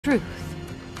Truth.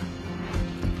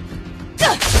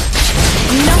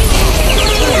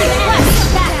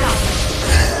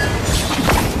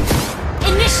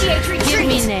 Initiate retreat! Give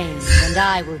me names, and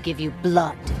I will give you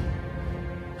blood.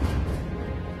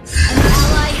 An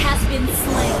ally has been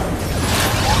slain.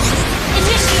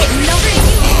 Initiate retreat!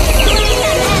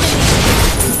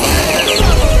 Slain an enemy!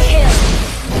 Double kill!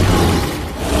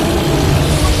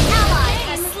 An ally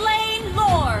has slain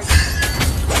Lord!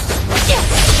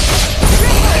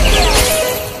 Triple kill!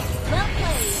 Well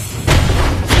played.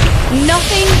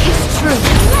 Nothing is true.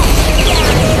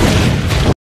 Legendary!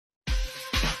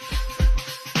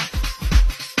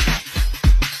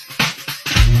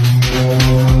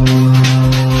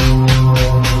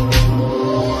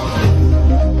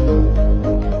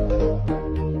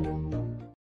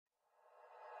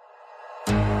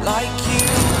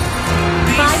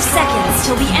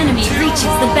 Till the enemy reaches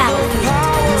the battlefield.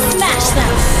 Smash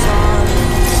them!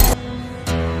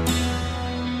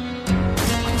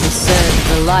 We serve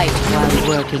the light while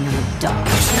working in the dark.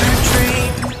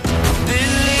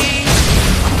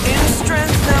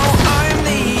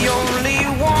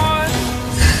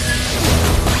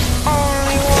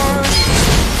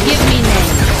 Give me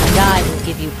names, and I will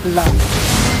give you blood.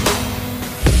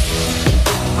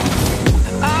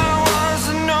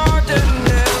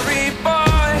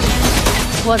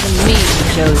 It wasn't me who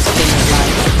chose King of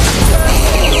Light.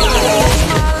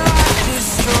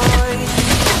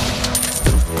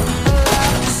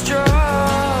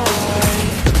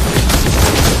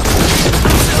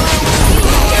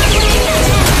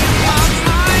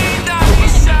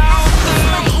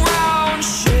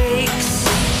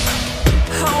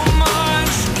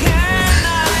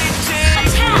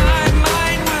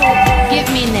 Give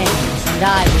me names, and I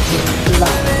will give you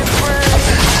blood.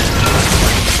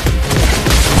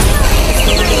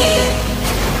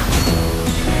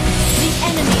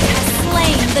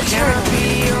 The turtle.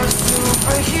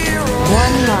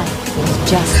 One life is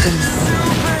just enough.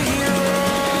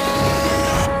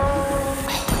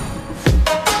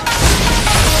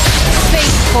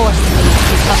 Fate forced me to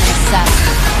become an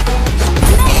assassin.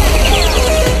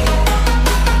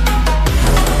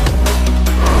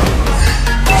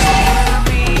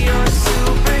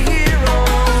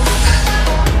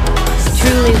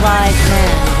 Truly wise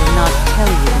man will not tell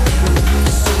you the truth.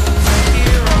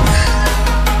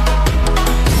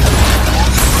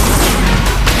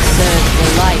 Serve the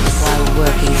light while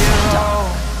working in the dark.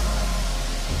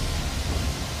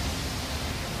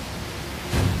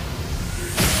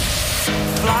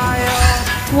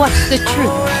 What's the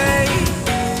truth?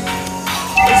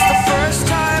 It's the first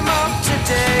time of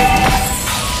today.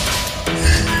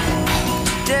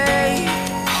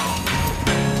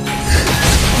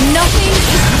 Nothing is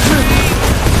true.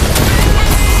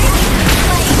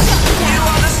 You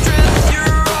are the strength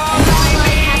you're all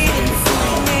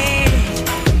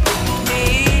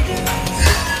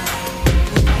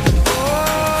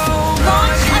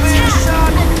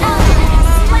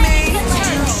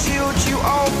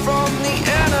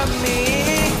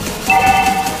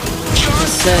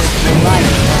serve the light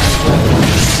while working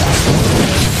in the dark.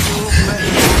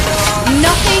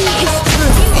 Nothing is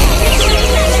true.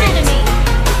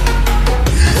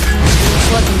 It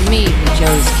wasn't me who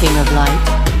chose King of Light.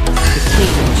 The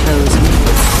King chose me.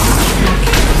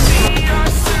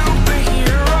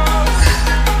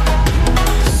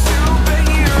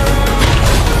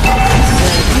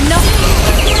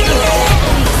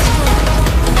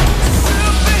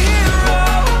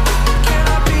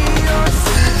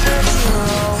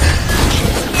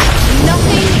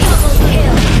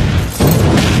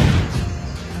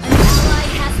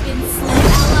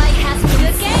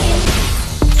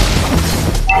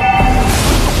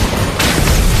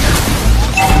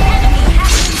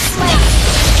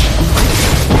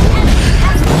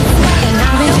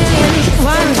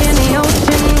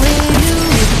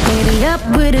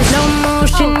 With a slow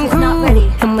motion crew,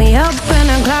 and we up in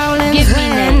a cloudlands. Give me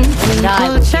names, and I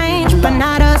will change, but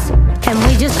not us. And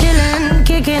we just chillin',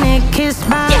 kicking it, kissed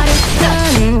by the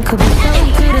sun. Could be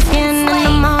soaked to the skin in the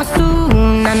mall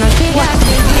soon. I know she got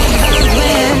big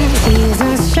when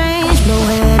seasons change, but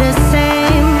we're the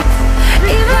same.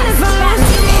 Even if I'm lost,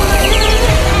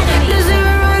 the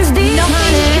zero runs deep,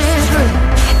 honey.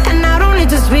 And I don't need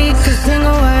to speak a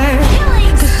single word,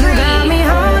 'cause you got me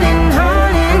holding.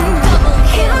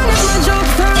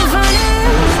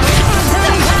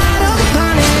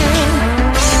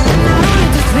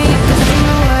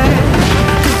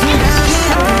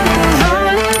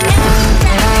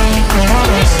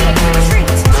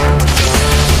 Retreat!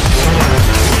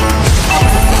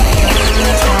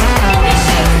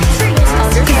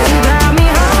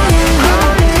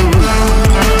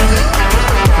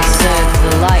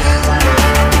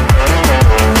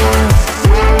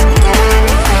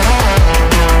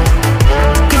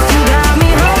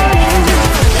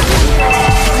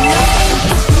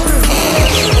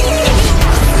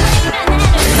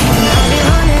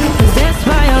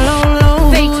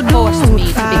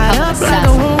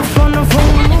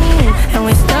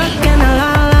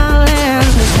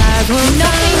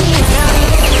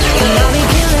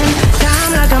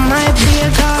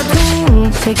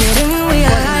 we are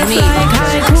Wasn't life me. like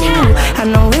haiku. I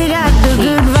know we got the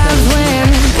good vibes when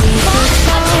people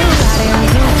so body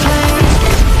into play.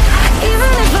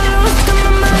 Even if I lost all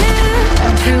my money,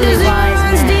 Truly this wise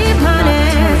runs man, deep, not honey.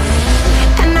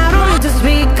 fool. And I don't need to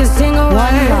speak a single One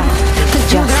word, life, 'cause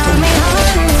you just got me enough.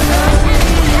 holding.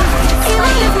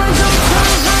 Even if my jokes are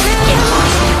funny,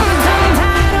 I'm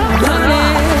tongue-tied up on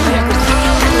it.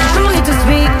 And I don't need to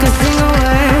speak a single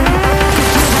word,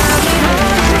 'cause you got me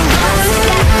What's the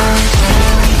truth?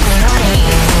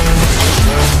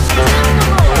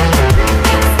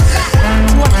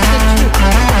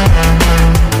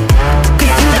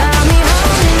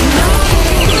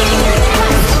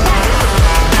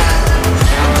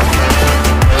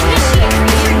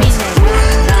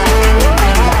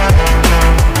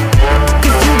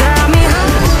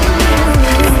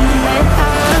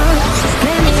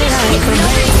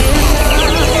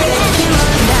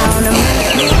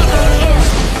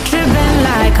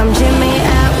 I'm Jimmy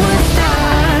at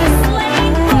Woodstock.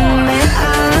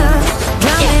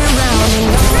 Driving around in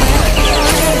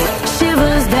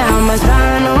shivers down my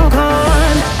spinal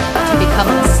cord. Become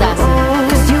an assassin.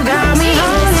 'Cause you got me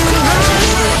holding.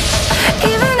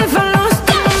 Even if I lost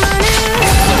all my money,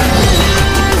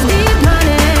 it's deep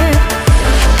money.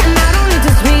 And I don't need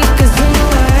to speak a single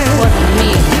word. Wasn't me,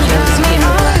 Joe's king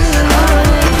of light.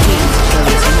 The king's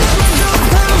chosen me.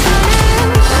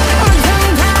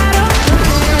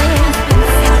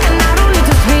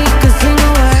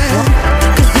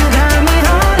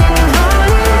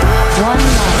 One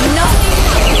life.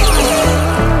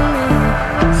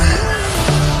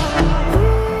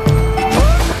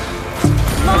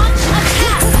 Launch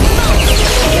attack!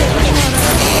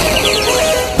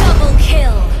 Double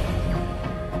kill!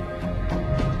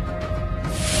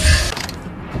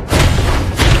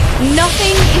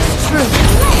 Nothing is true.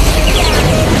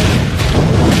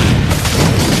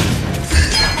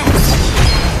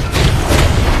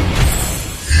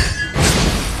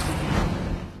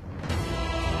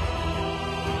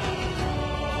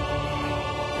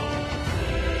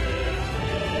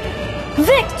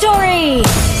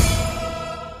 Victory!